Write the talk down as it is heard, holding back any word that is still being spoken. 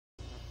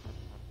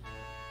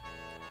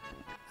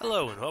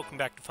Hello and welcome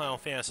back to Final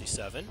Fantasy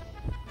VII. We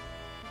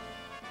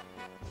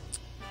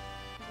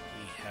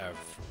have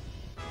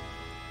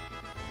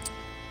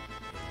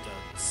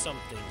done some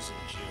things in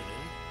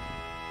Junin,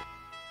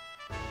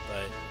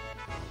 but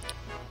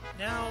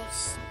now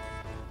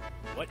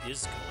what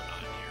is going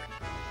on here?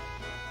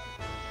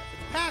 For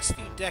the past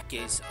few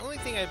decades, the only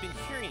thing I've been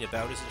hearing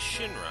about is a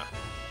Shinra.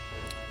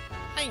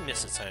 I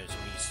miss the times when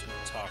we used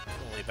to talk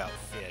only about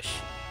fish.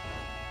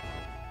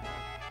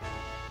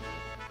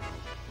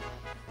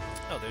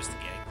 Oh, there's the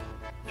gang.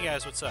 Hey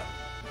guys, what's up?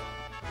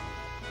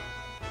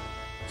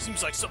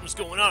 Seems like something's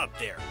going on up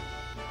there.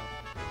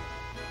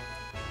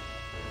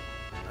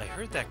 I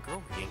heard that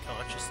girl regain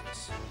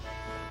consciousness.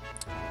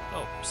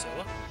 Oh,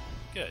 Priscilla?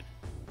 Good.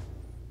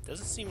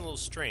 Doesn't seem a little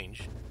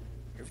strange.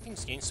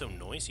 Everything's getting so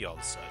noisy all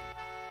of a sudden.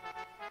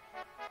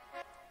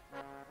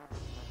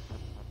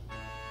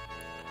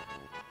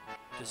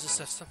 Does this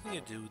have something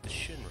to do with the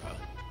Shinra?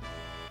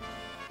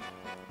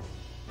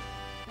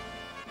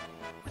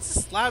 What's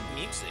this loud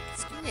music?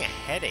 It's giving me a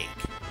headache.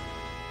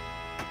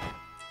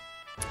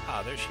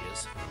 Ah, there she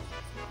is.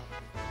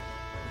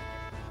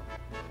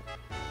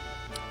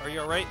 Are you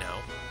alright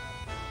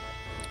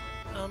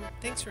now?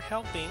 Thanks for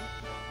helping.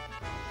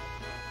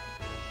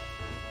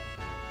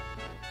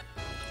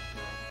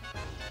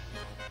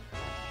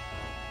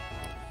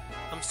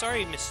 I'm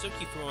sorry I mistook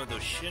you for one of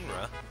those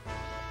Shinra.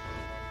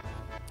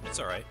 It's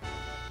alright.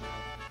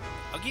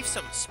 I'll give you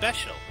something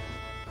special.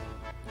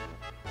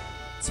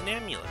 It's an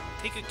amulet.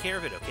 Take good care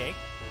of it, okay?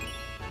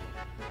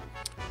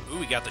 Ooh,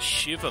 we got the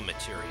Shiva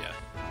materia.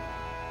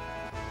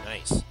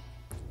 Nice.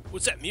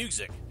 What's that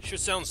music? Sure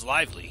sounds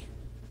lively.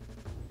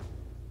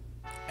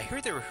 I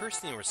heard they're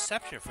rehearsing a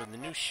reception for the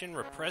new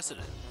Shinra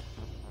president.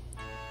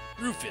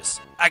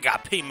 Rufus, I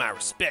gotta pay my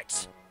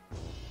respects.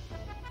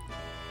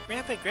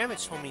 Grandpa and Grandma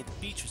told me the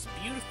beach was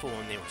beautiful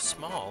when they were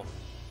small.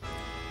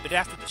 But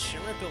after the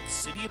Shinra built the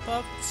city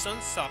above, the sun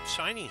stopped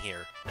shining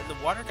here, and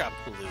the water got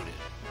polluted.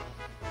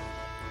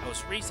 I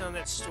was raised on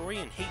that story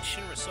and hate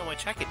Shinra so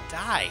much I could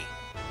die.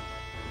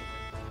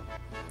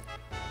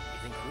 You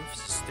think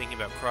Rufus is thinking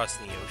about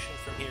crossing the ocean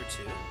from here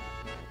too?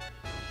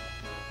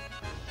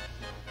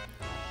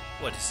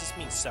 What, does this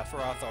mean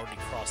Sephiroth already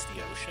crossed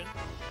the ocean?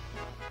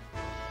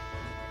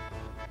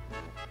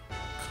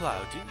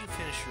 Cloud, didn't you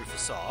finish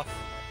Rufus off?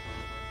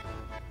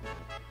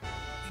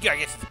 You gotta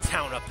get to the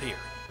town up here.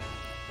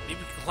 Maybe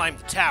we can climb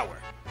the tower.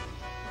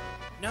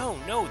 No,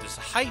 there's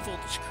a high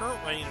voltage current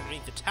running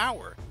underneath the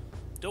tower.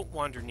 Don't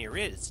wander near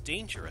it, it's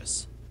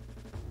dangerous.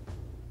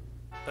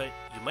 But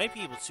you might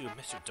be able to if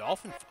Mr.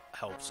 Dolphin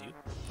helps you.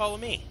 Follow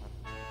me.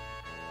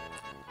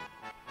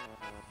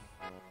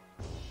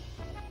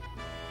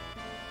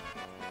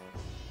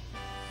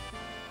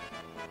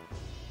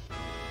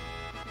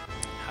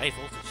 High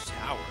voltage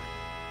tower.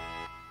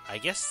 I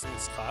guess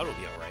since Cloud will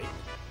be alright.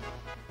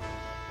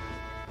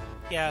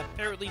 Yeah,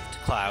 better leave it to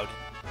Cloud.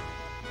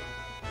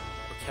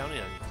 We're counting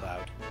on you,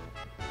 Cloud.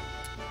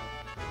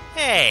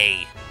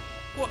 Hey!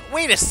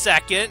 Wait a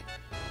second!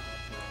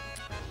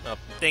 Oh,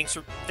 thanks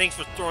for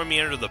throwing me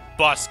under the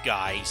bus,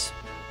 guys.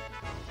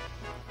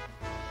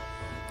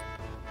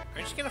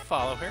 Aren't you gonna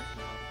follow her?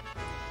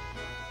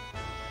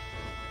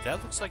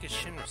 That looks like a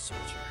Shinra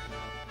soldier.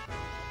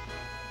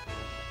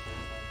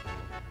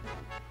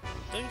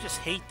 Don't you just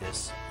hate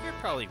this? You're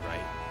probably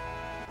right.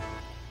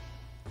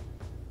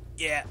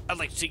 Yeah, I'd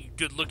like to take a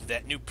good look at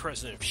that new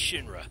president of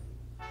Shinra.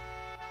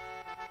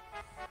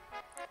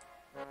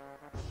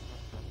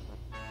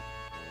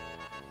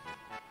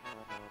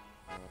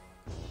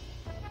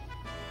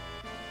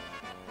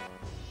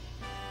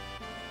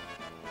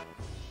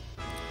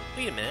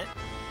 Wait a minute.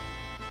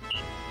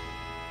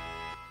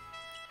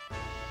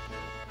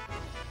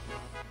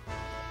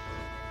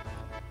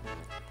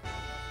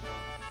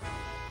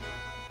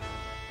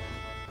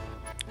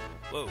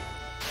 Whoa.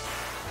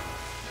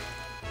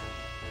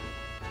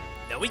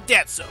 Now ain't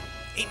that some?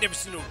 Ain't never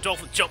seen no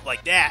dolphin jump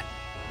like that.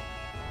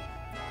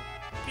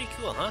 Pretty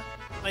cool, huh?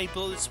 I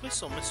blow this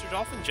whistle, Mr.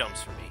 Dolphin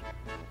jumps for me.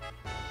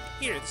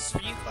 Here, this is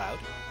for you, Cloud.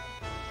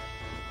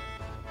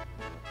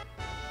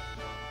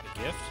 A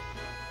gift?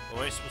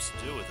 What am I supposed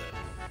to do with it?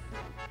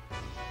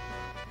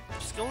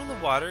 Just go in the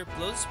water,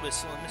 blow this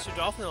whistle, and Mr.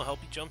 Dolphin will help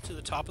you jump to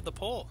the top of the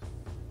pole.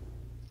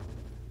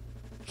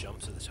 Jump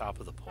to the top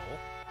of the pole?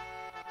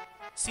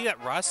 See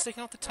that rod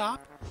sticking out the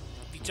top?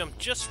 If you jump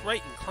just right,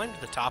 you can climb to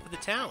the top of the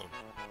town.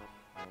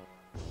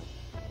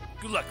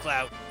 Good luck,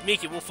 Cloud.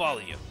 Make it, we'll follow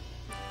you.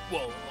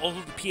 Whoa, I'll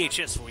hold the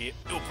PHS for you.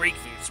 It'll break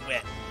if it's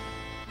wet.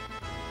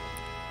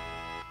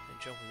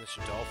 And jump with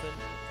Mr. Dolphin?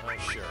 Oh,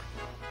 sure.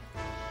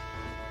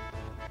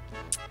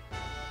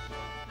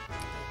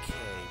 Okay,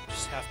 we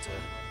just have to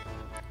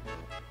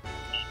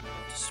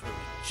swim in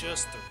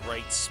just the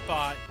right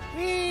spot.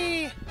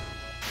 Whee! No,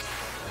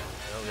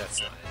 that's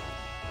not it.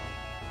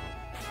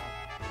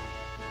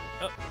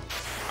 Oh,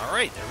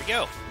 alright, there we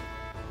go.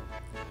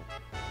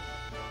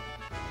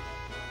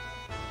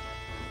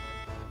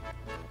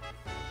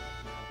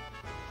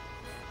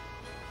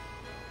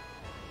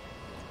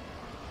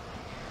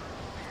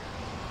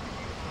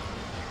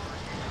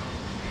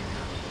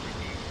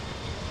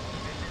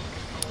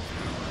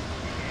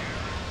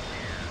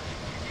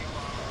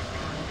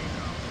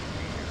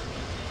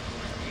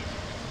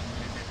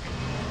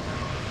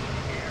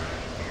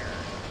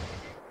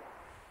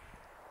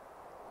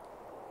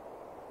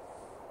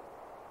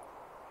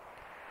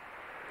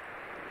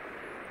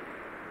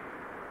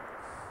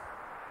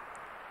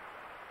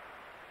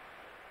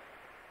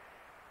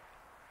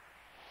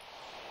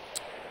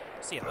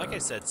 So yeah, like I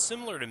said,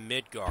 similar to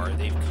Midgar,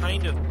 they've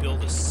kind of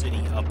built a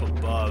city up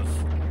above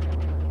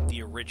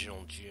the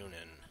original Junin.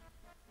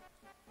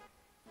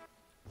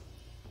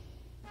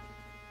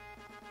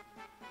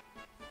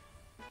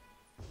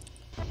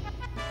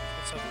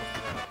 Let's have a look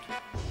around.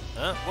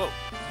 Huh? Whoa!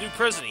 New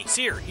president! He's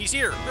here! He's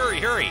here!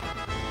 Hurry, hurry!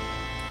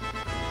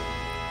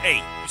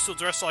 Hey, you still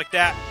dressed like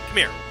that? Come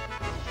here.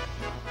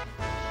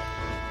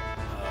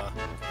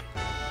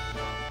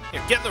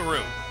 Here, get in the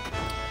room.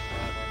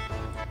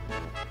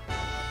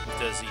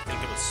 Does he think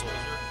I'm a soldier?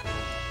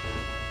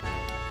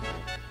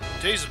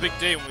 Today's a big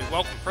day when we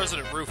welcome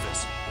President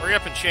Rufus. Hurry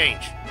up and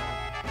change.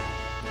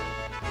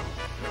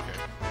 Okay.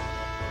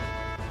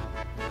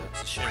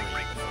 That's a shimmy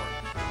uniform.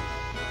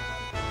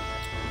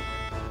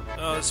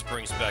 Oh, this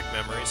brings back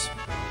memories.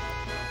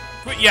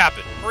 Quit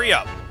yapping. Hurry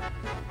up.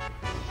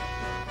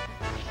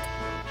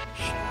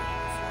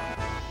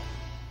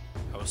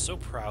 I was so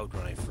proud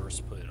when I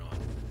first put it on.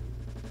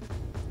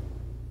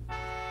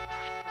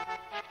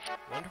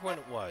 Wonder when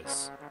it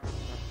was.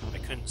 I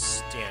couldn't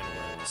stand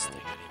wearing this thing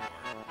anymore.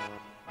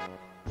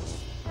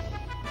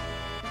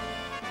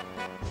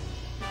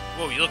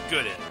 Whoa, you look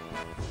good in it.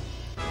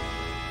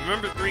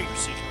 Remember the green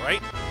procedure,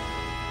 right?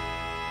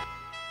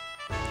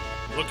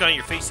 Look on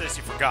your face says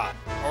you forgot.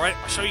 Alright,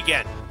 I'll show you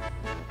again.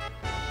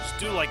 Just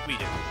do like we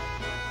do.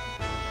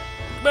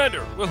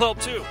 Commander, we'll help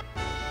too.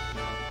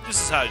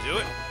 This is how to do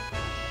it.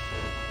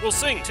 We'll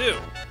sing too.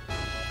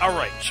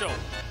 Alright, show 'em.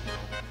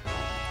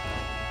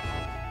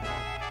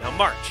 Now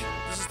march.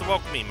 This is the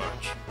welcoming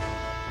march.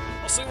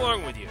 I'll sing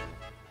along with you.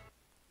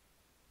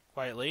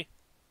 Quietly.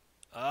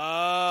 Hey,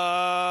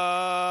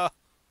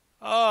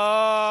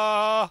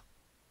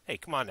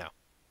 come on now.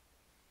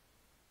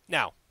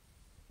 Now.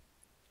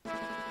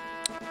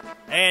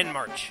 And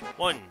march.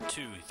 1,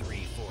 2,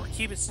 3, 4.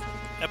 Keep it step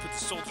with the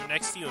soldier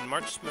next to you and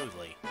march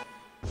smoothly.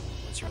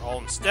 Once you're all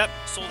in step,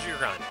 soldier your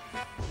gun.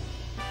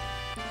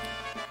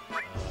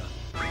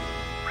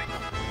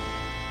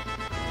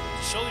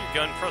 To shoulder your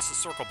gun, press the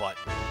circle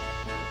button.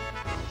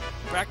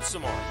 Practice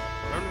some more.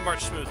 Remember to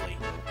march smoothly.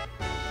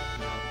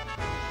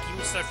 Keep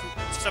in step with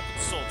the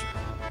soldier.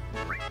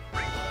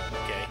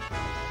 Okay.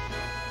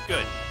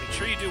 Good. Make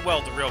sure you do well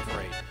at the rail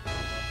parade.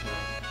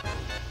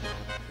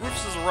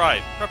 Rufus has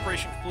arrived.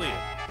 Preparation completed.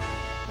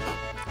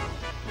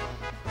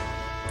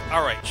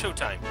 Alright,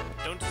 showtime.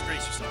 Don't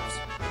disgrace yourselves.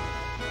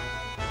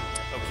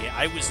 Okay,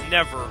 I was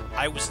never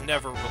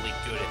really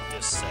good at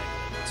this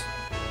segment.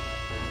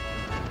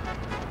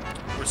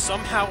 We're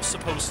somehow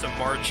supposed to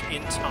march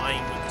in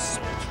time with the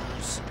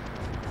soldiers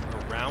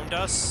around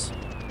us.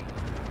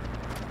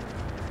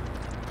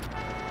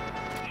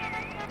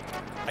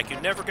 I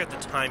could never get the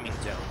timing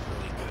down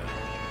really good.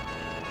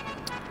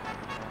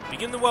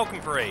 Begin the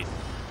welcome parade.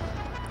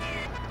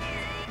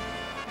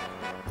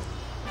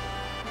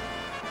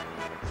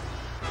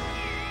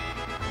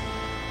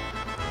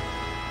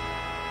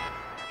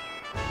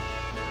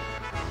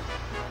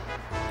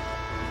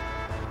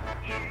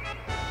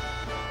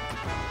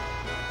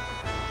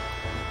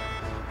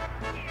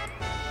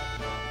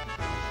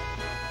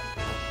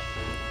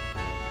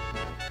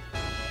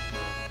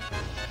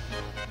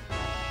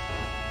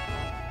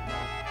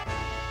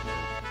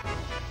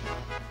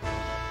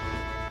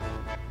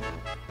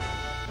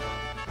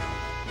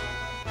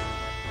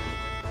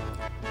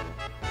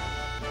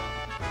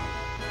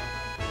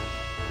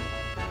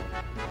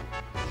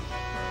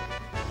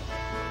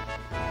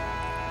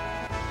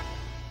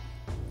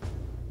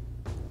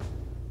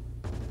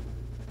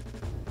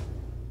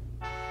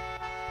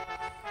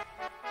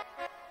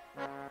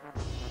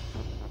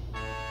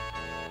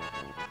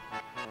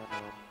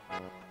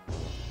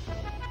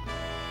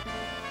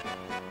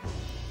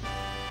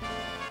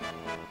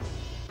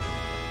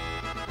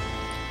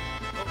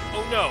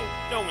 Oh no,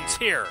 no one's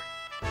here.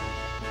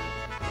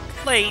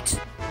 Late.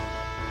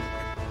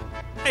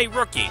 Hey,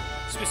 rookie,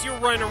 it's because you're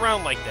running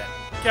around like that.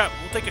 Yeah,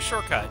 we'll take a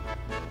shortcut.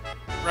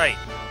 Right.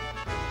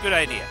 Good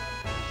idea.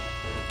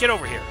 Get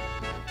over here.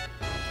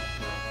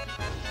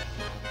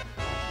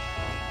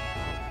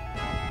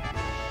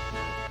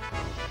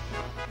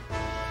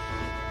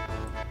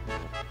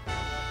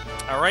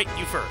 Alright,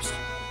 you first.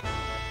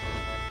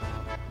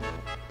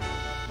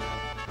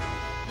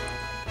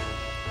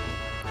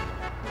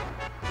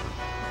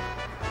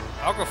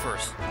 I'll go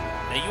first.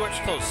 Now you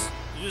watch close.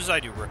 Do as I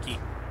do, rookie.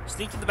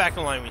 Sneak to the back of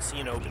the line when you see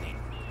an opening.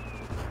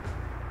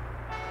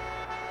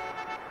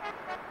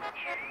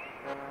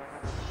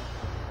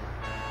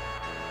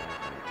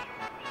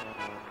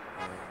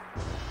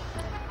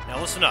 Now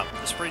listen up.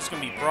 This parade's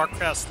going to be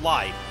broadcast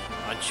live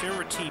on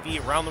Shinra TV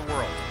around the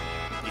world.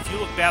 If you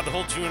look bad, the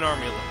whole June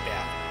army will look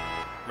bad.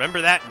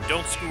 Remember that and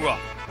don't screw up.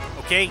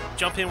 Okay?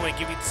 Jump in when I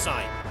give you the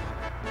sign.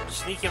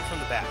 Sneak in from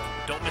the back.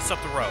 Don't miss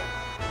up the row.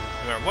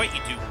 No matter what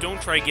you do, don't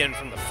try again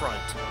from the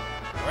front.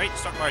 Alright,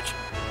 start marching.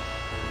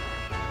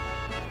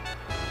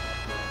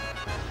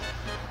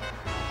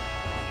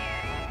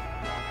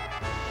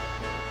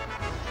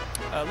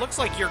 Looks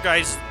like your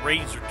guys'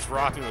 raids are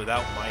dropping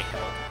without my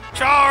help.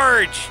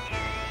 Charge!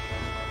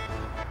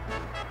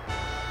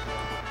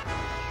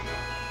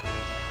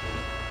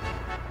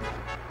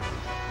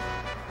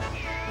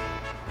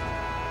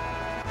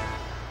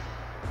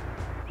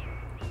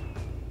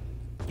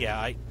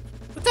 Yeah,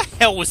 What the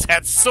hell was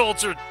that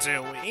soldier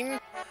doing?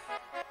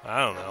 I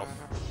don't know.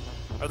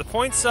 Are the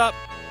points up?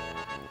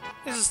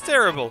 This is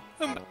terrible.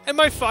 Am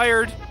I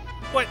fired?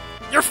 What?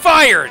 You're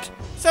fired!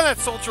 Send that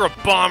soldier a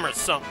bomb or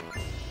something.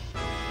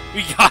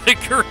 We got a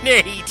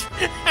grenade!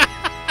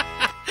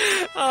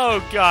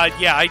 Oh god,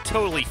 yeah, I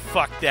totally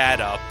fucked that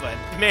up, but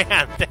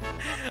man,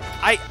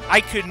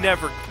 I could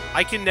never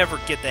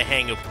get the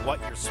hang of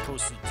what you're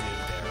supposed to do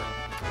there.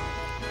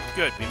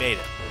 Good, we made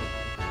it.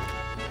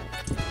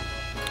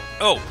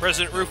 Oh,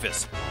 President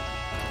Rufus.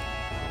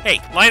 Hey,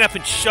 line up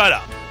and shut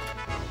up.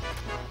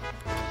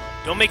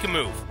 Don't make a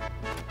move.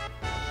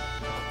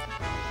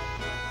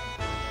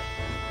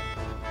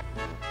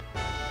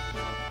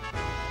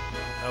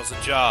 How's the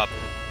job?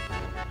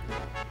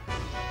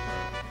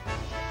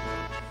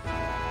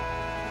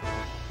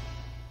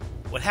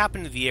 What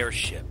happened to the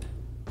airship?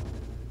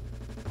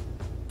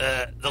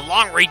 The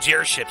long-range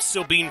airship's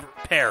still being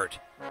repaired.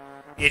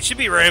 It should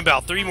be around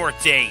about 3 more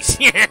days.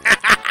 Even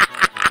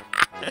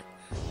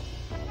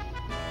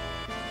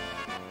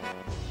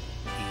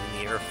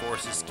the Air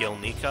Force's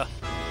Gilnica?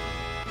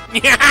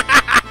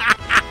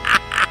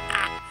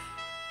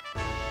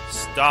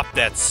 Stop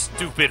that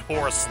stupid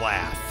horse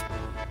laugh.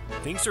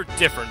 Things are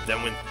different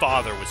than when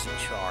Father was in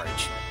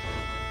charge.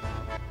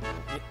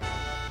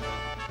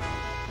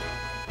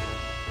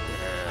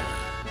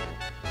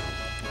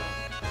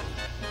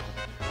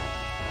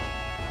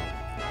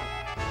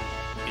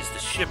 Is the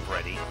ship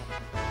ready?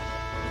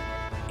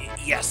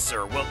 Yes,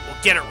 sir. We'll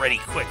get it ready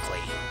quickly.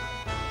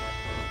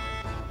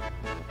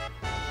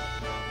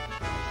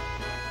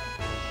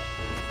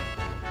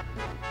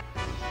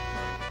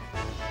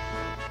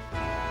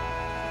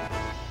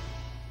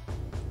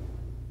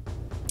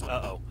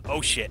 Uh-oh.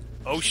 Oh, shit.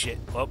 Oh, shit.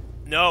 Oh,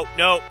 no.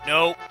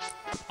 Oh,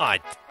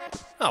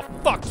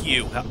 fuck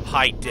you,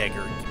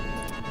 Heidegger.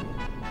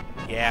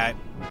 Yeah.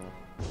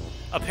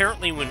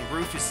 Apparently when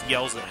Rufus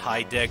yells at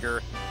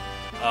Heidegger,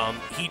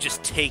 he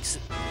just takes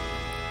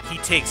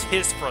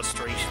his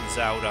frustrations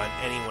out on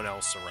anyone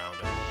else around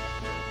him.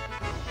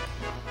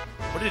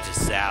 What a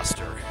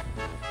disaster.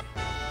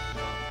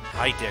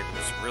 Heidegger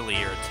was really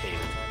irritated.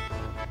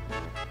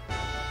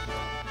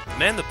 The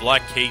man in the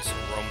black capes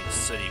will roam the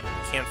city, but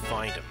we can't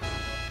find him.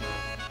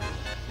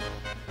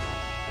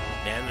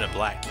 Man in a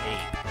black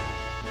cape.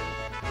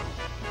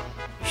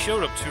 He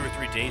showed up 2 or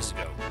 3 days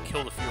ago,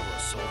 killed a few of our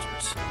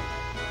soldiers.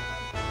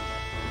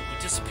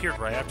 He disappeared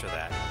right after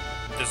that.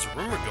 There's a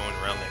rumor going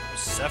around that it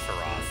was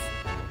Sephiroth.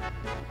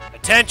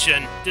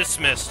 Attention!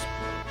 Dismissed.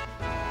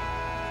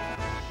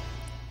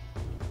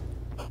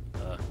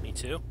 Me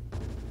too?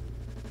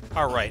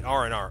 Alright,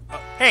 R&R.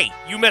 Hey!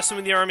 You messing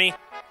with the army?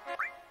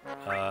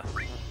 What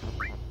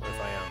if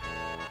I am?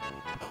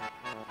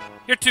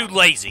 You're too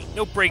lazy.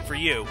 No break for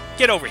you.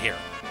 Get over here.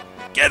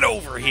 Get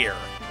over here!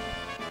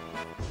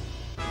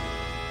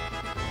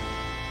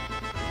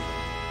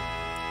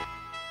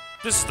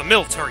 This is the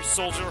military,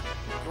 soldier.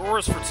 Your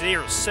orders for today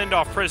are to send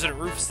off President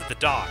Rufus at the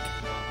dock.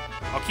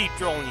 I'll keep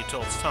drilling you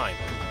till it's time.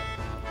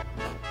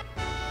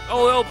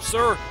 I'll help,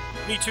 sir.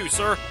 Me too,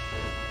 sir.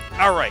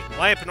 Alright,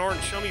 line up in order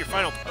and show me your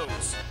final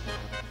pose.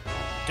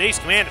 Today's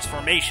command is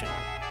formation.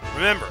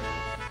 Remember it.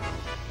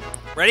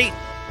 Ready?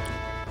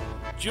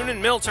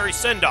 Junin military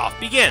send-off.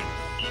 Begin.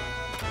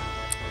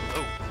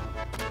 Oh.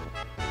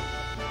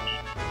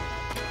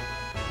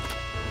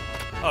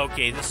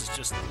 Okay, this is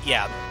just...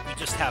 Yeah, we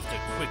just have to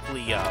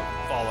quickly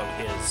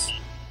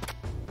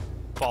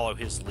follow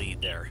his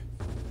lead there.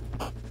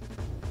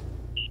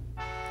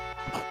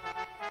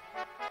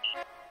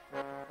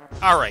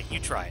 Alright, you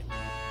try it.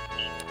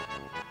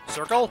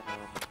 Circle.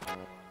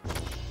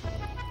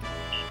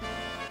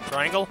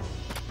 Triangle.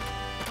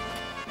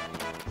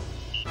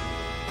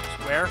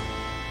 Square.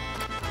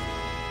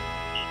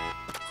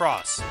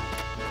 Cross.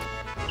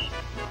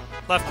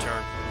 Left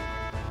turn.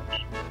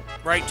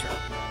 Right turn.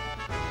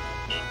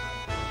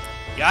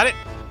 Got it?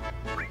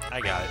 I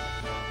got it.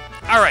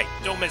 Alright,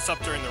 don't mess up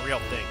during the real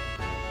thing.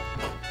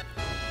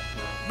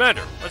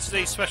 Commander, what's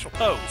today's special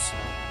pose?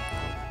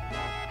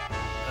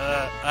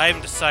 I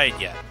haven't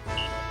decided yet.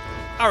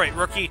 Alright,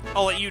 rookie,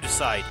 I'll let you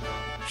decide.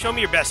 Show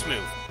me your best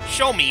move.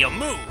 Show me your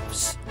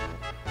moves!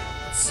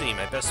 Let's see,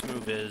 my best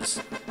move is...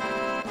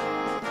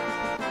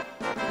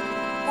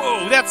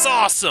 Whoa, that's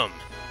awesome!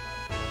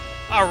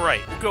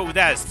 Alright, we'll go with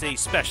that as today's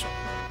special.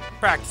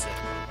 Practice it.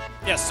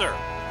 Yes, sir.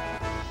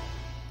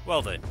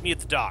 Well then, meet at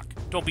the dock.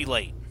 Don't be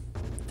late.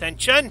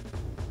 Attention!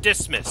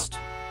 Dismissed.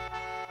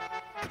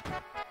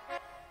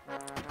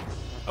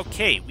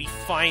 Okay, we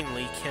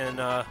finally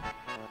can,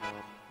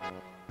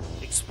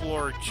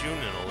 explore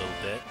Junin a little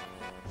bit.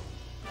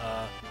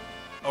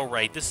 Oh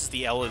right, this is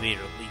the elevator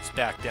that leads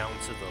back down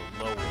to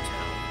the lower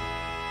town.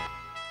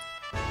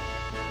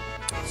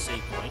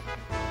 Save point.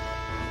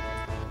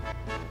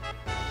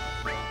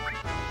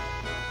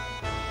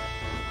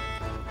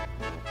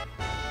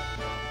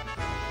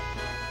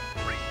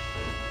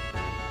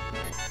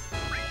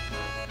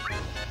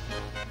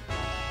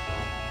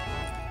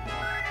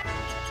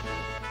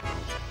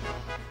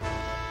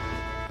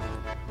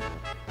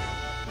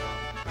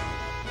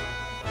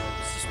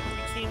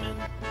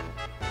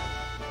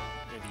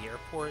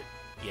 teleport?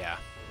 Yeah.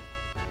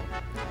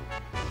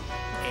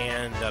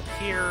 And up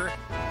here...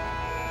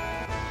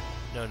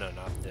 No,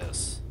 not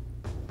this.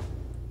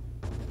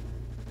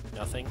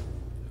 Nothing?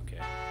 Okay.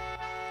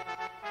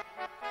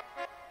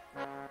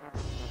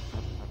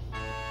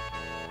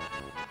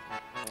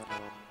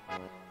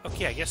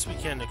 Okay, I guess we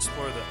can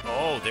explore the...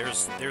 Oh,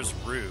 there's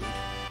Rude.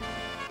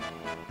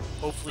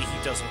 Hopefully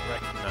he doesn't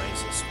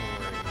recognize us when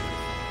we're in uniform.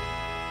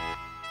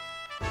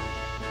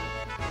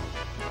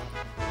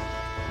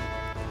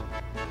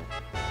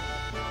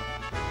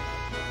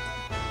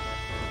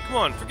 Come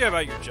on, forget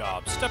about your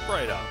job. Step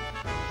right up.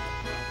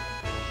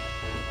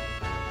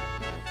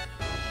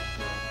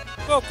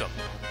 Welcome.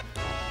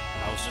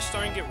 I was just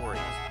starting to get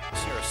worried.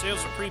 See, our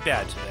sales are pretty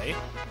bad today.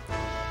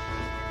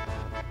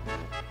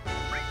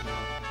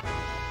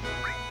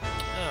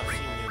 Oh, a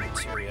few new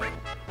materia.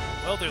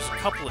 Well, there's a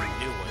couple of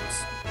new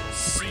ones.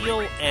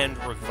 Seal and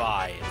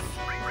Revive.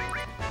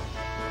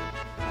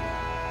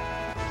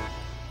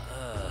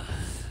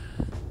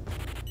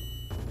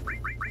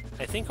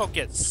 I think I'll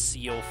get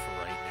Seal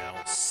for right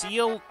now.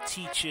 Seal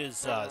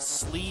teaches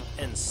Sleep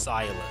and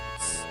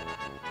Silence.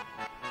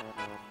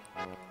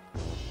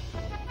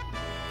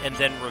 And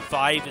then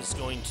Revive is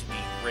going to be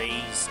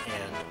Raise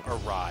and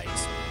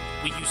Arise.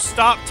 Will you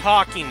stop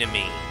talking to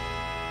me?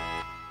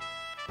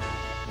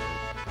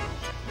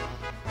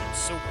 I'm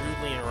so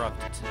rudely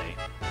interrupted today.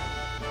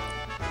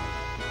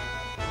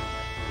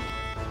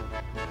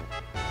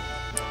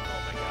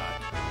 Oh my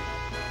god.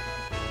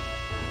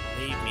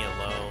 Leave me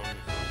alone.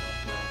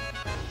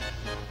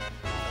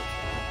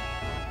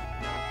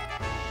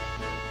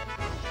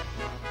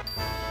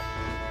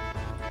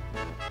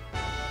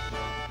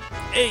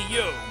 Hey,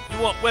 yo! You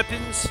want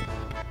weapons?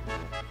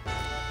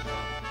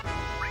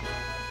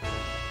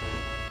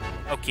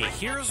 Okay,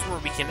 here's where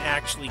we can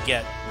actually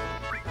get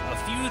a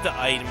few of the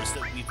items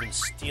that we've been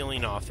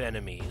stealing off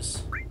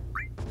enemies.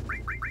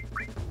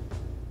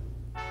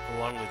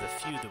 Along with a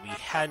few that we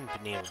hadn't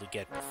been able to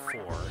get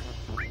before.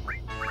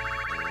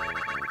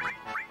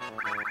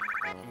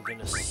 I'm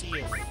gonna see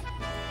if...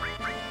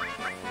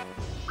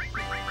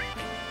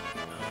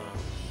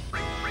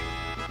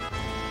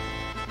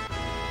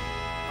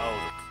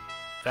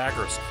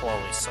 Vagrous Claw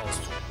only sells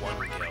for 1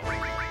 gil.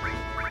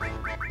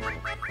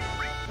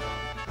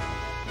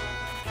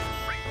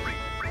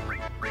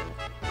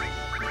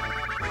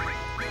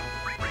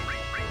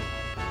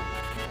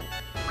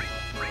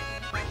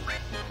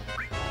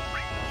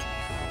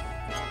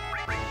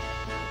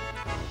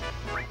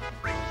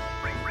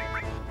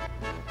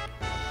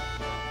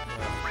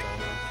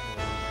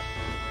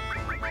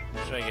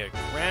 Should I get a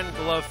Grand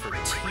Glove for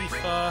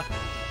Tifa?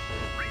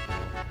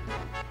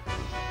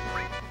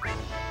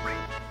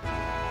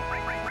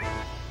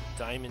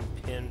 Diamond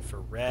Pin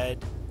for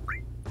Red.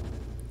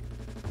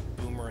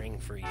 Boomerang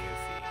for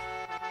Yuffie.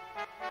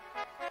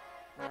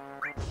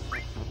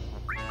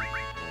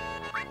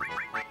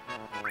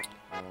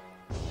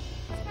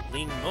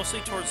 Lean mostly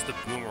towards the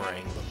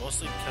Boomerang, but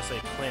mostly because I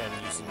plan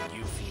on using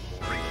Yuffie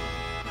more than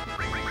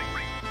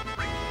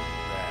Red,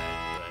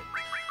 but...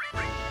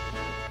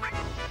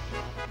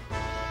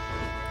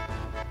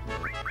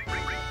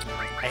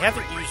 I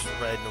haven't used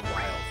Red in a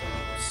while,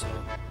 though, so...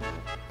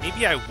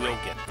 Maybe I will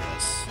get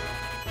this.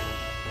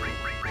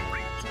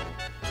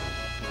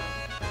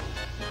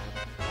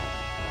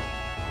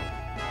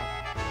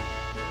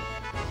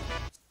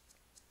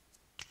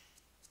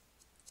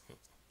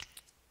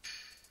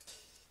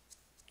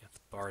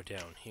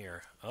 Down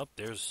here. Oh,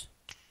 there's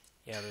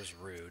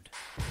Rude.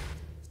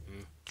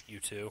 You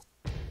too.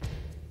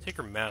 Take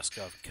her mask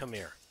off. Come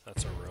here.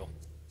 That's a rule.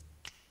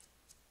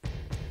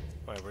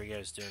 Alright, what are you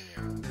guys doing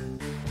here?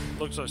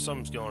 Looks like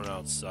something's going on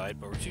outside,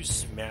 but we're too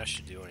smashed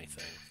to do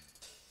anything.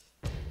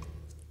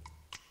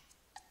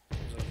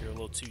 Looks like you're a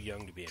little too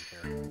young to be in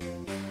here.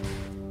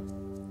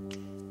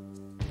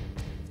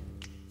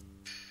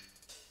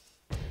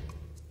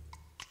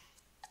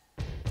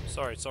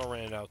 Sorry, it's all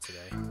ran out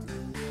today.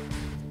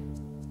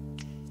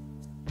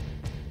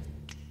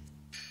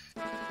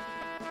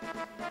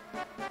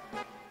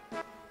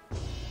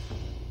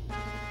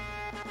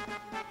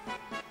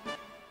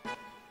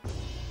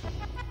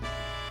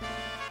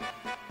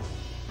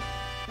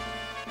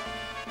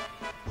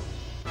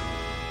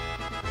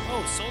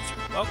 Oh, soldier,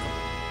 welcome.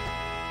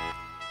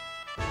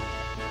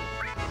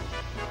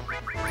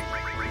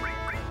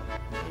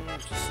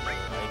 Just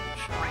another item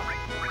shop.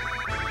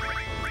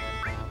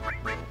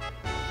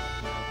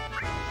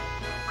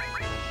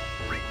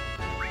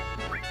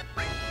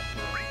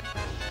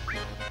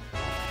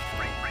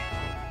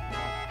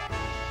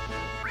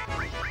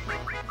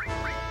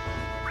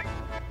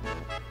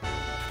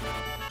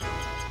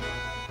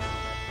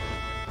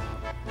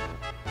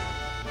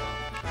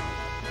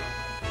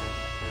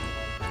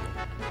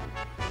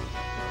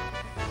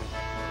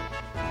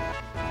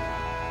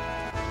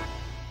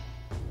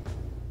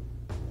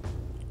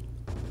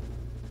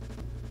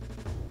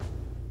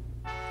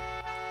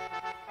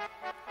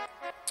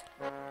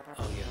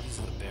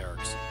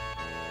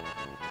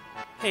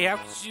 Hey, how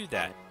could you do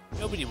that?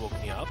 Nobody woke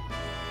me up.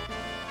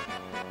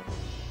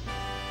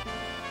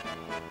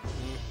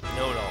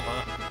 No at all,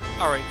 huh?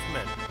 Alright, come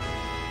in.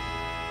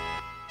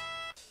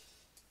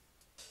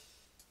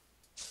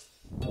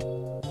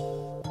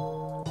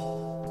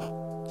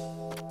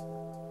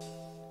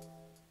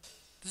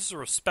 This is a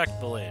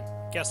respectable inn.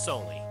 Guests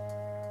only.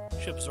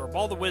 Should absorb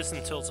all the wisdom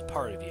until it's a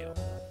part of you.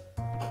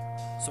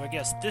 So I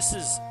guess this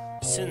is...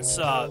 Since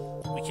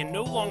we can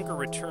no longer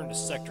return to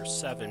Sector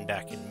 7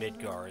 back in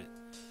Midgard,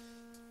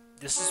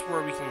 this is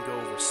where we can go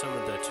over some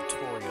of the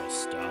tutorial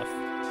stuff if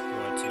you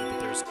want to, but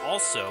there's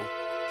also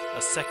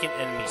a second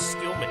enemy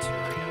skill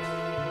material.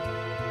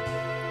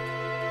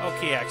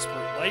 Okay,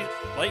 expert,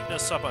 lighten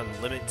us up on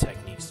limit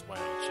techniques, why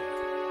don't you?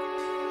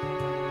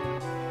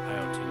 I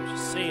don't know what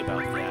to say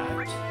about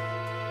that.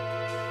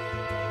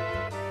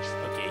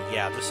 Okay,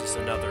 yeah, this is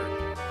another,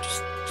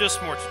 just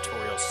more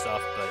tutorial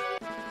stuff, but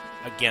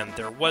again,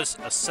 there was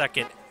a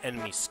second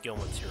enemy skill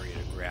material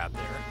to grab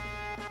there.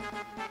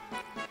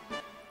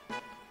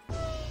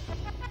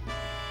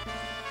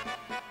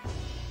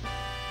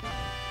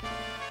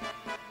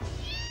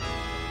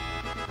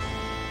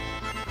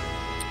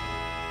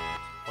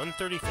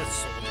 "135th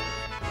Soldier."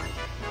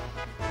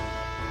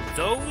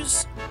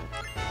 Those...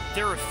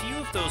 There are a few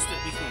of those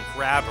that we can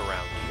grab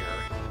around here.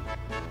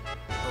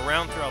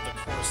 Around throughout the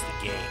course of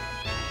the game.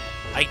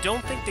 I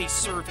don't think they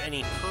serve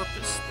any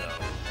purpose,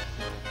 though.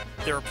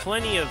 There are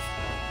plenty of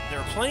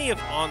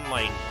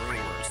online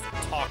rumors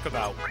that talk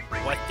about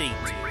what they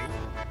do,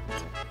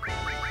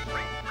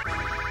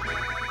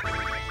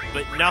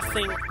 but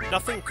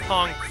nothing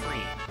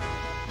concrete.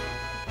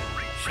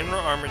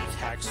 Shinra Armored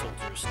Attack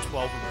Soldiers,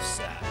 12 in the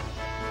set.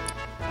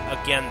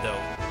 Again,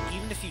 though,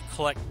 even if you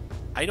collect...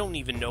 I don't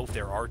even know if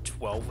there are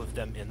 12 of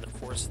them in the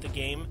course of the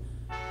game,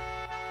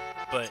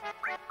 but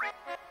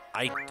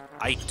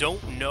I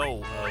don't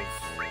know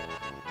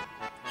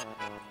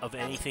of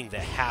anything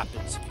that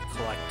happens if you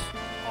collect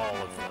all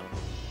of them.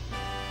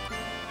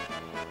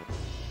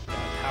 Got a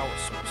power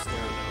source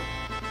there, though.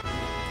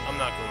 I'm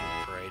not going to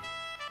the parade.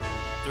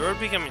 The road to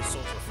becoming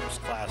soldier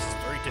first class is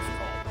very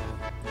difficult.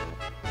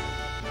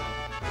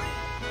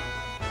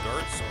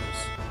 Guard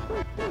source.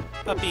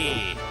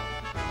 Puppy!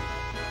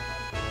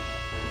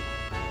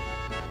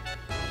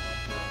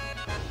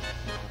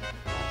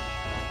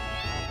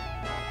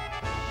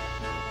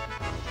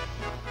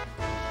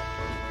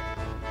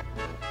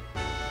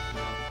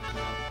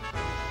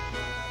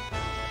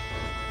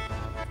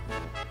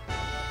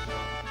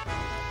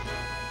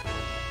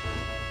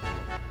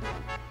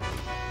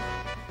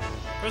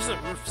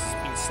 President Rufus is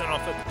being sent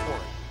off at the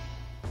port.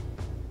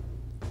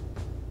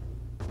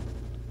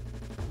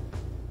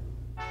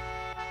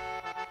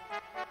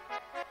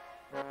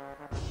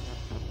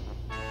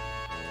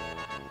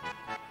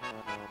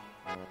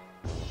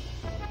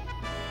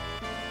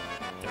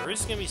 There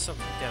is going to be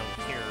something down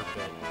here,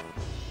 but...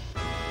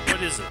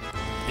 What is it?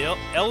 The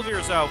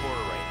elevator's out of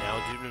order right now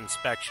due to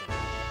inspection.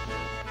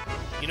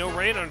 You know,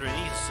 right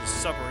underneath is the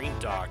submarine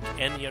dock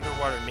and the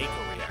underwater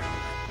Mako reactor.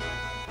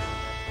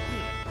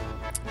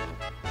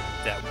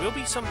 That will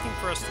be something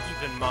for us to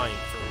keep in mind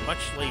for much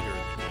later in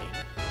the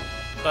game,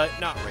 but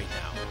not right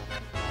now.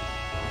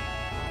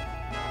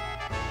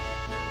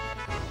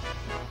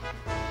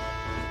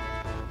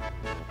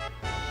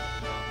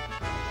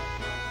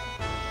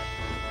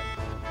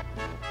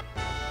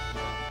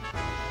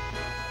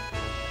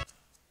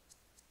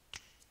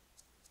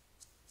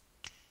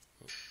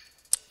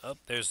 Oh,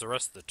 there's the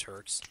rest of the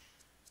Turks.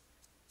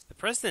 The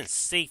President's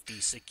safety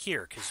is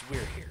secure because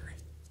we're here.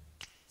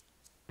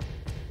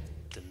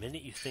 The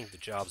minute you think the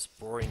job's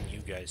boring, you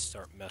guys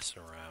start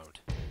messing around.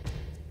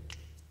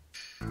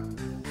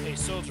 Hey,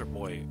 soldier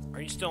boy, are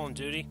you still on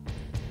duty?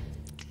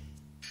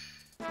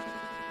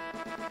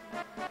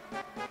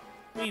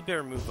 We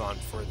better move on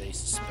before they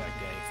suspect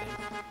anything.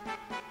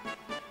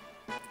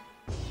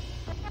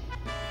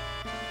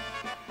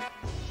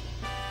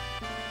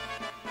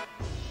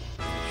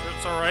 Sure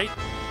it's alright?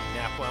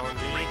 Nap while on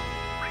duty?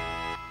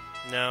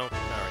 No, not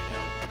right now.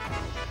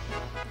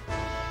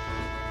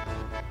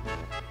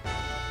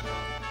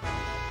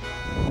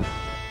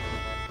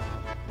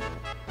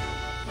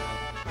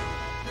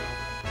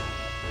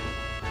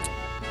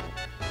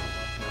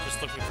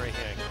 Looking for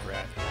anything I can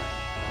grab here.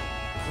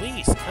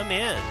 Please, come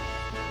in.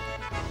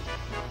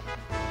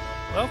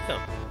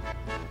 Welcome.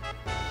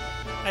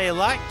 How you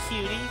like,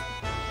 cutie?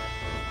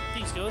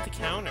 Please go to the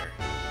counter.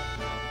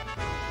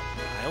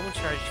 I won't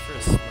charge you for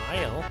a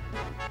smile.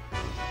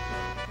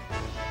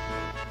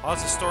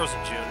 Lots of stores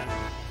in June.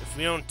 If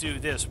we don't do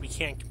this, we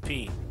can't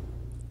compete.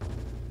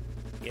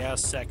 Yeah,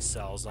 sex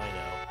sells, I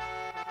know.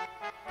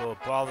 But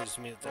it bothers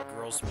me that the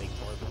girls make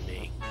more than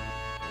me.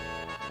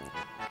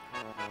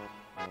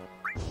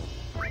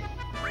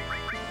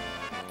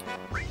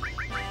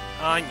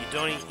 And you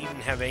don't even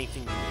have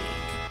anything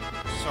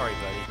unique. Sorry,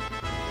 buddy.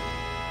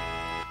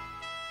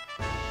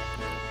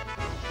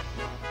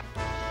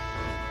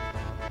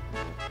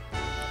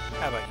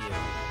 How about you?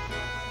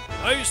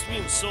 I used to be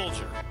a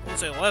soldier.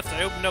 Once I left,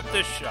 I opened up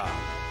this shop.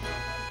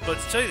 But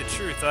to tell you the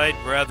truth, I'd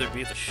rather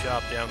be at the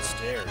shop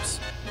downstairs.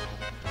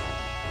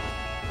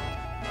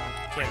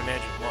 Can't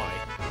imagine why.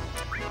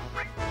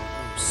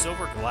 Ooh,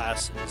 silver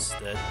glasses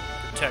that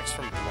protects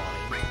from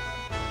blind.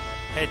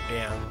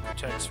 Headband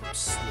protects from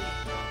sleep.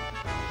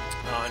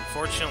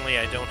 Unfortunately,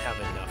 I don't have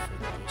enough for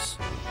those.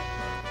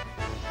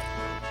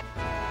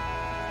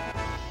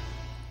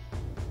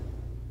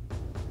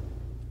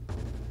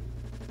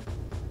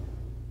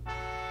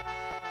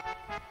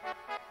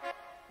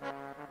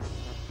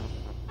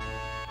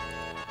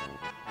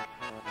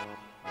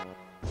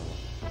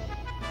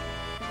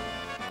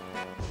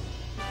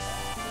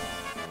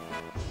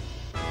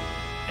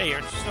 Hey,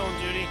 aren't you still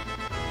on duty?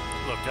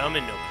 Look, I'm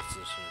in no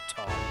position to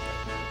talk.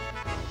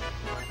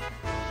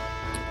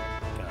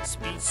 Got a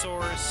speed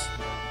source.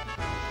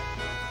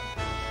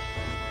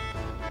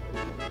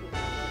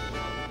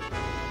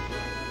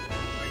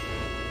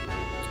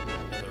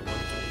 Another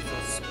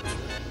 135th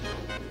soldier.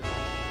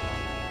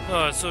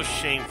 Oh, it's so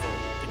shameful.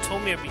 They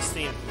told me I'd be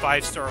staying in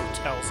 5-star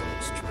hotels on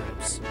those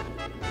trips.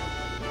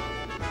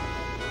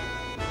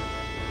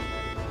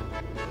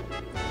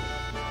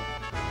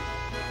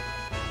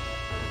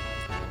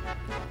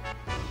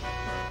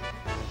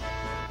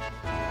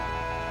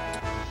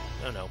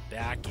 No,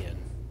 back in.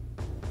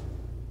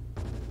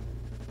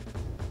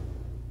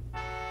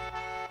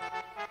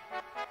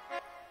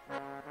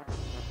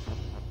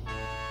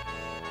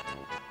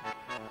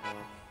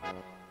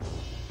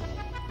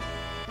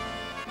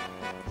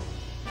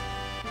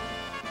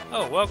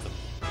 Oh, welcome.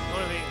 I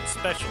want to make it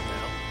special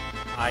now.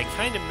 I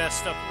kind of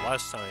messed up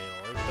last time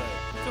I ordered, but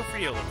feel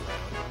free to look around.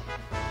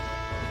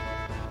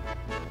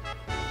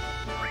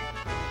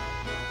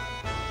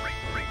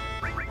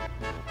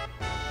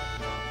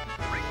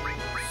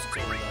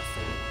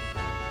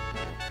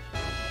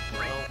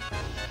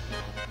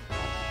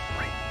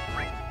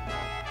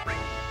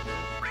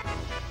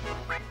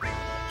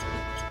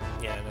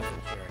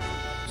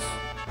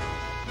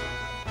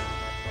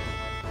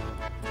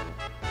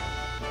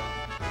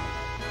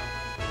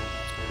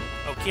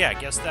 Yeah, I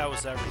guess that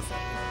was everything.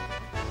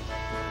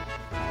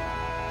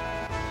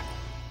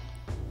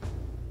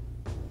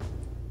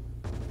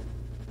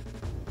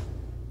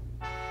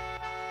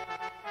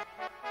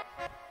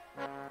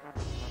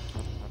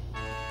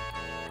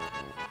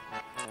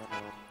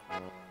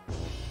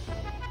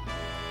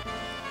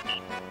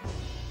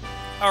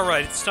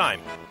 Alright, it's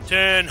time.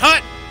 10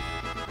 hut!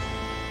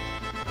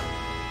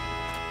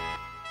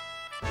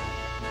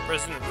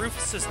 President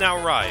Rufus has now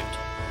arrived.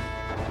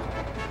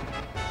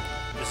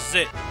 This is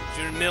it.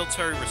 Junior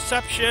military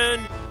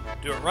reception.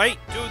 Do it right.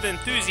 Do it with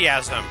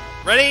enthusiasm.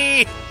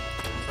 Ready?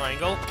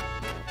 Triangle.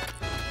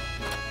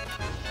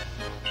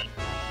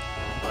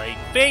 Right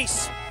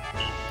face.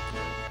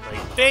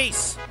 Right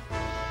face.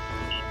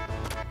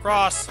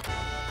 Cross.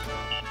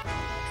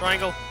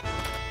 Triangle.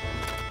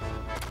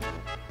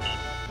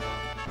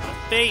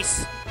 Left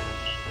face.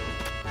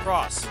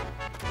 Cross.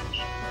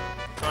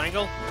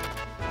 Triangle.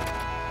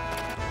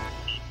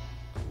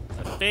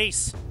 Left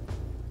face.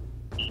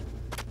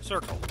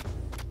 Circle.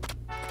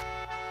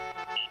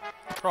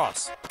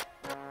 Cross.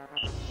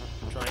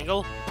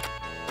 Triangle.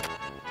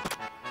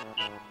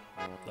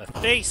 Left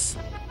face.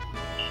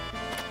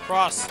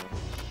 Cross.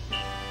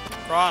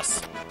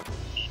 Cross.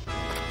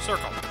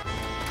 Circle.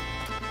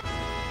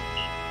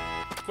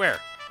 Square.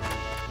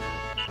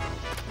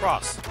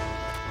 Cross.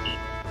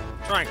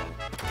 Triangle.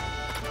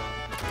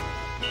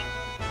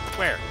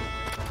 Square.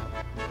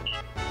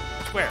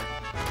 Square.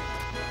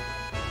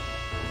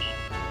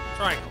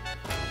 Triangle.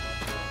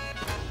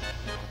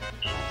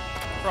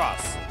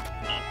 Cross.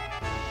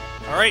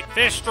 Alright,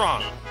 finish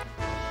strong.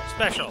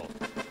 Special.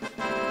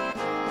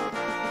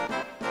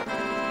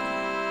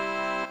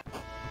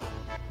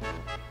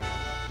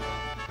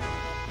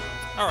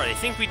 Alright, I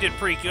think we did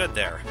pretty good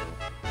there.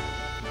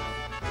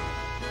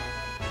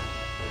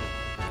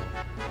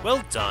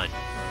 Well done.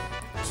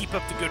 Keep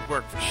up the good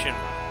work for Shinra.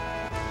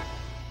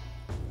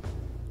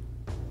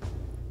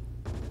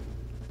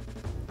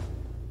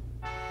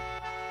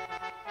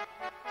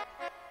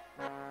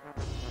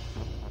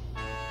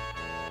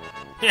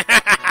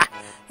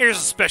 Here's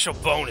a special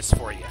bonus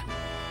for you.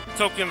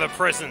 Token of the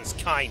president's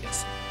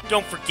kindness.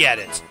 Don't forget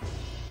it.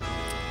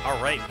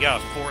 Alright, we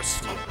got a Force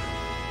Steel.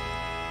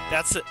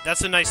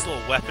 That's a nice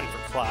little weapon for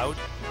Cloud.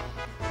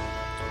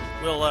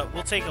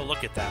 We'll take a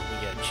look at that when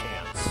we get a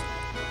chance.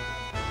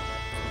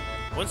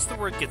 Once the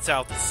word gets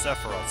out that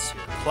Sephiroth's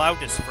here,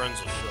 Cloud and his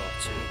friends will show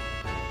up too.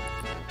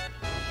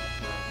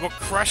 We'll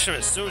crush them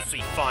as soon as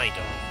we find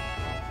them.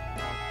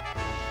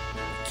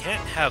 We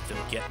can't have them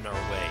get in our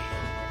way.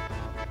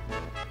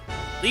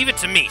 Leave it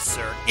to me,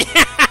 sir.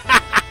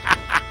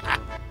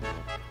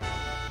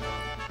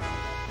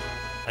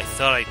 I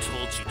thought I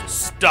told you to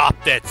stop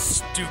that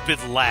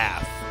stupid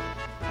laugh.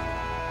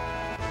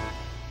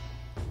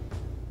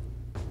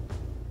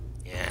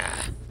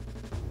 Yeah.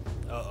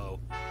 Uh-oh.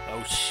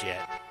 Oh, shit.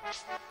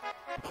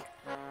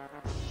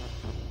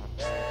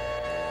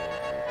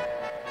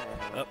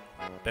 Oh,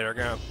 better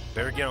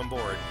get on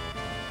board.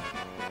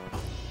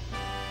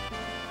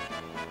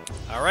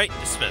 Alright,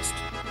 dismissed.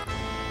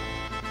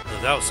 Oh,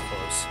 that was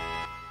close.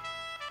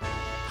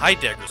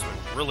 Heidegger's been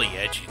really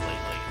edgy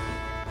lately.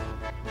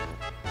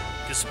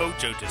 His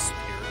Hojo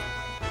disappeared.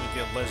 He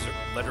got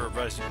a letter of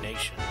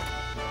resignation.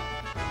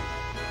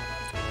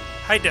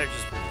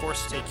 Heidegger's been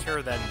forced to take care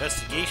of that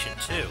investigation,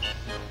 too.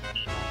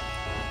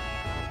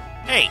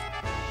 Hey!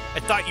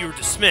 I thought you were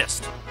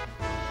dismissed.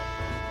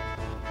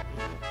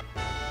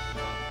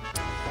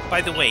 By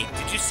the way,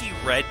 did you see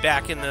Red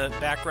back in the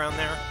background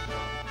there?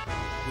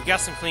 We got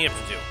some cleanup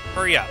to do.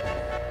 Hurry up.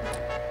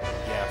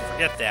 Yeah,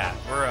 forget that.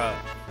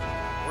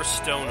 We're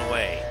stone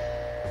away.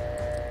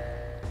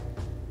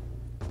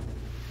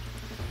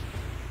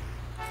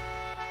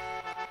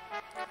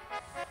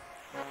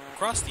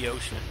 Across the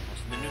ocean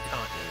to the new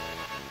continent.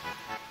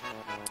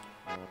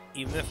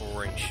 Even if we're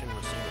wearing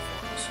Shinra's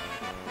uniforms.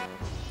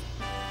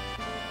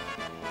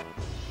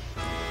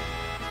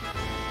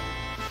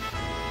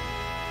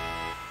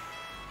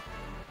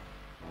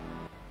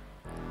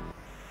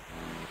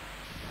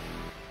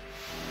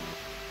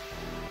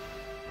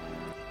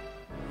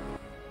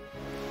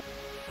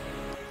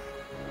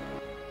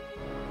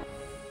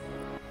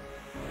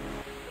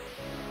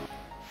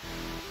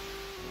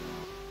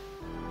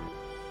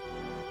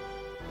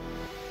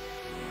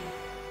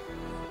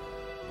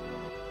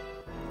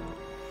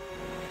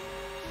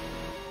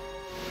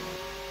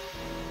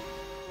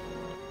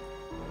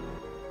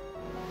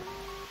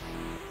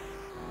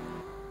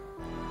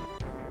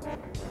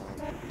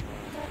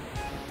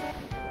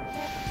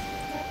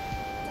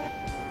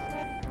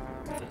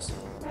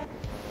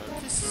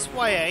 This is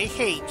why I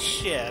hate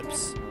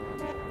ships.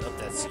 Oh,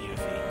 that's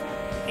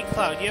Yuffie. Hey,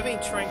 Cloud, do you have any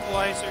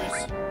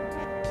tranquilizers?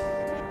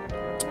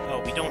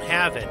 Oh, we don't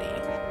have any.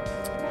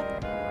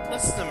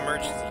 This is an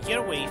emergency. Get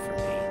away from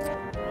me.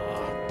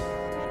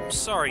 I'm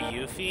sorry,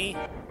 Yuffie.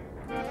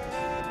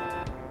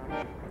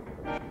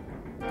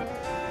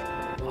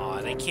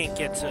 And I can't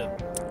get to...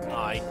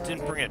 I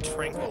didn't bring a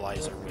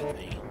tranquilizer with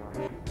me.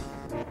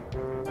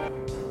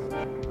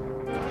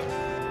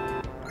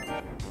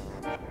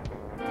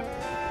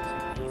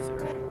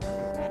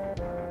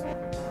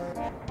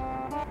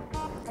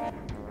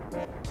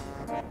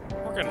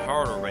 Working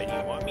hard already.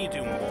 You want me to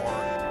do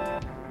more?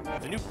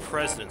 The new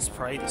president's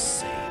probably the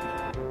same.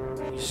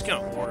 He's just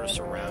gonna order us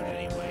around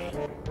anyway.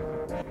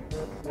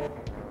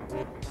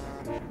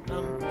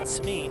 It's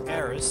me,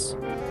 Eris.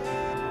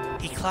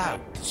 Hey, Cloud,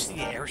 did you see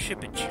the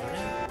airship at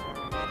Junin?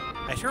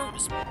 I heard it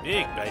was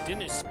big, but I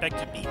didn't expect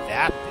it to be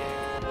that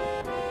big.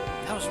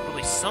 That was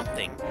really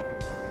something.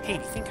 Hey,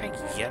 do you think I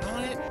can get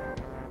on it?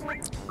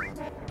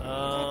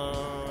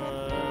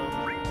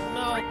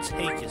 I'll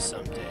take you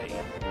someday.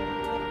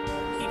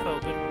 Keep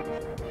hoping.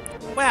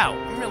 Wow,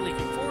 I'm really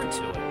looking forward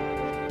to it.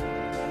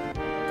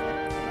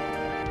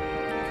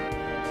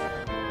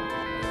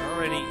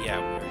 Already, yeah,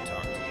 we're gonna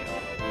talk to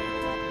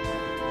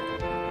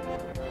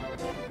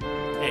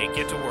you. Hey,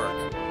 get to work.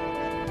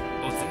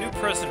 Both the new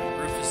president,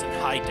 Rufus, and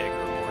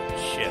Heidegger aboard the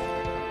ship.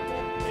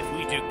 If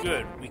we do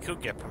good, we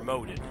could get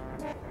promoted.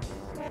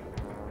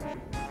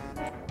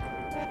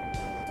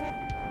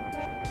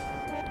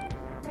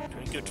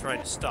 Doing good trying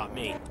to stop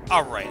me.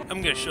 Alright,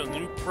 I'm gonna show the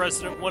new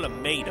president what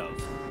I'm made of.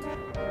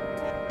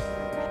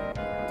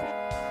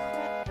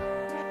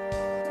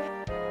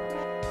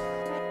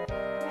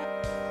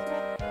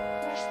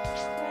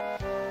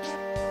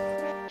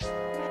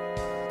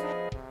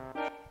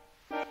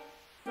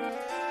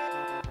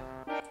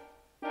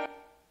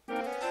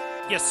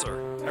 Yes, sir.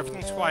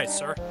 Everything's quiet,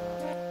 sir.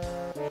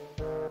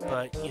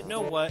 But you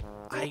know what?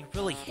 I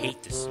really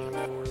hate this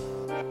uniform.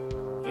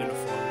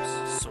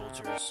 Uniforms,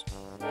 soldiers,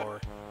 war.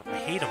 I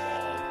hate them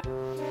all.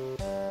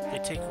 They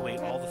take away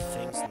all the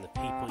things and the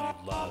people you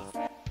love.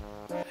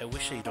 I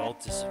wish they'd all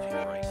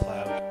disappear, right,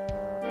 Cloud?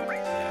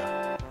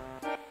 Yeah.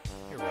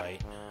 You're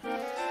right.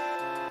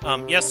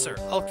 Yes, sir.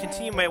 I'll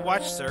continue my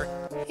watch, sir.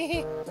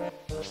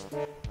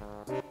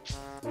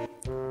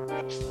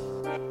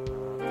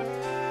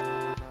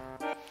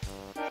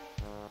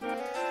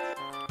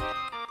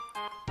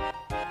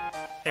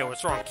 Hey,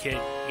 what's wrong, kid?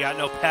 You got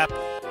no pep?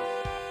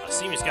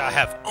 Seems gotta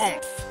have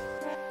oomph!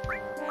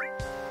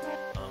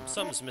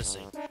 Something's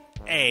missing.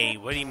 Hey,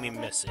 what do you mean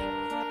missing?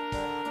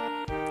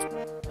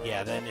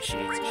 Yeah, that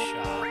initiates a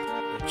shot,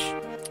 which...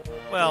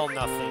 well,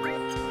 nothing.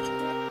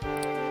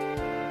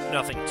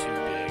 Nothing too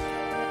big.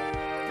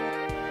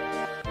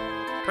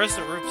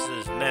 President Rufus and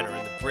his men are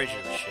in the bridge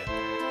of the ship.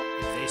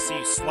 If they see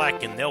you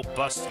slacking, they'll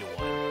bust you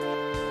one.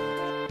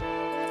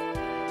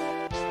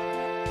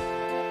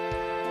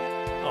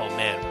 Oh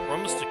man, we're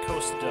almost to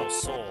Costa del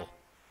Sol.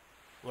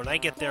 When I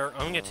get there,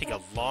 I'm gonna take a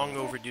long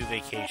overdue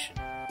vacation.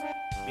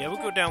 Yeah, we'll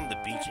go down to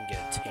the beach and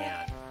get a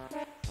tan.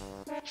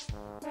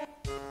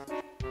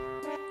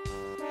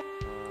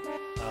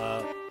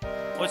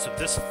 What's with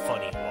this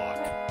funny walk?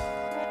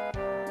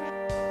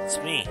 It's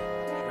me,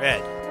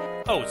 Red.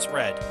 Oh, it's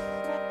Red.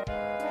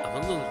 I'm a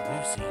little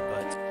woozy,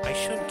 but I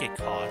shouldn't get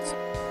caught.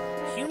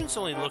 Humans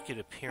only look at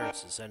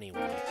appearances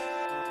anyway.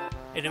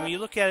 And when you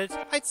look at it,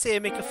 I'd say I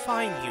make a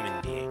fine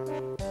human being.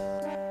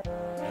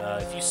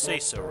 If you say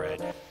so,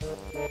 Red.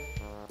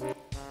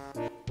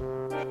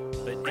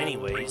 But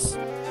anyways,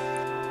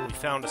 we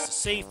found us a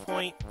save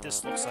point.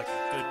 This looks like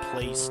a good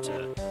place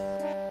to...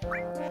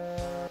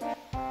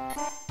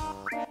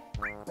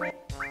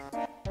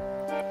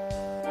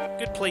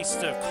 place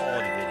to call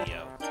it a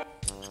video.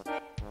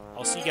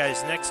 I'll see you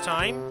guys next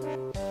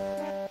time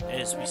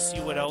as we see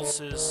what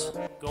else is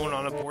going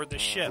on aboard the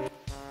ship.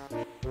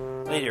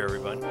 Later,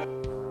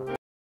 everyone.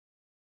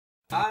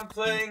 I'm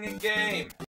playing a game.